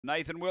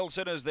Nathan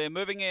Wilson as they're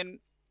moving in.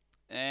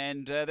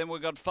 And then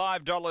we've got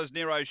 $5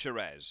 Nero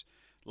Shiraz.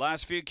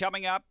 Last few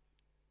coming up.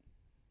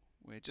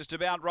 We're just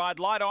about right.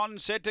 Light on,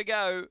 set to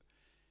go.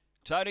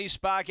 Tony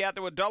Spark out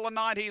to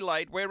 $1.90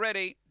 late. We're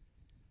ready.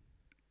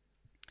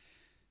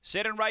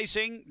 Set and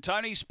racing.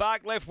 Tony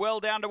Spark left well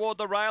down toward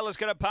the rail. Is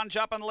going to punch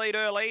up and lead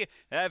early.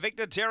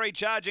 Victor Terry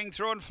charging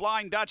through and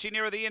Flying Dutchie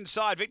nearer the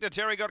inside. Victor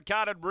Terry got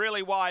carted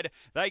really wide.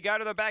 They go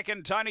to the back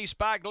and Tony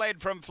Spark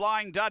led from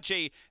Flying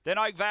Dutchie. Then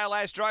Oakvale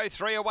Astro,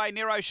 3 away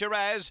Nero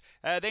Shiraz.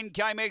 Then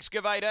came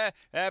Excavator.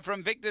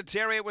 From Victor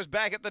Terry it was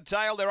back at the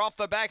tail. They're off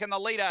the back and the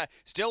leader.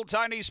 Still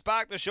Tony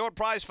Spark, the short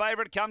price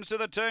favourite, comes to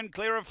the turn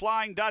clear of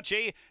Flying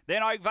Dutchie.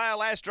 Then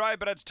Oakvale Astro,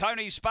 but it's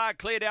Tony Spark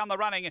clear down the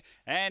running.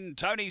 And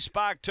Tony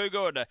Spark too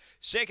good.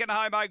 Second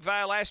home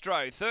Oakvale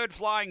Astro, third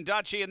Flying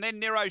Dutchie, and then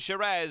Nero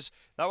Shiraz.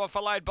 They were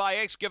followed by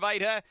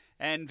Excavator,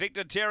 and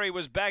Victor Terry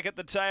was back at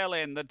the tail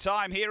end. The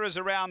time here is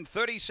around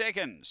 30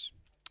 seconds.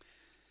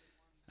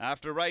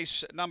 After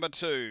race number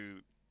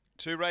 2.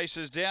 2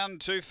 races down,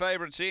 2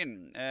 favourites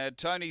in.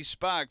 Tony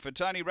Spark for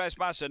Tony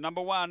Rasmussen,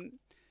 number 1.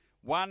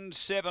 1,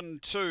 7,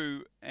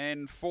 2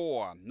 and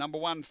 4. Number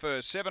 1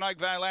 first. 7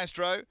 Oakvale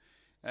Astro.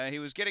 He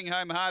was getting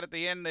home hard at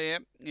the end there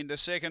into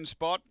second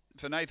spot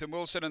for Nathan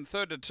Wilson, and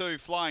third to 2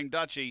 Flying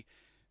Dutchie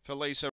for Lisa.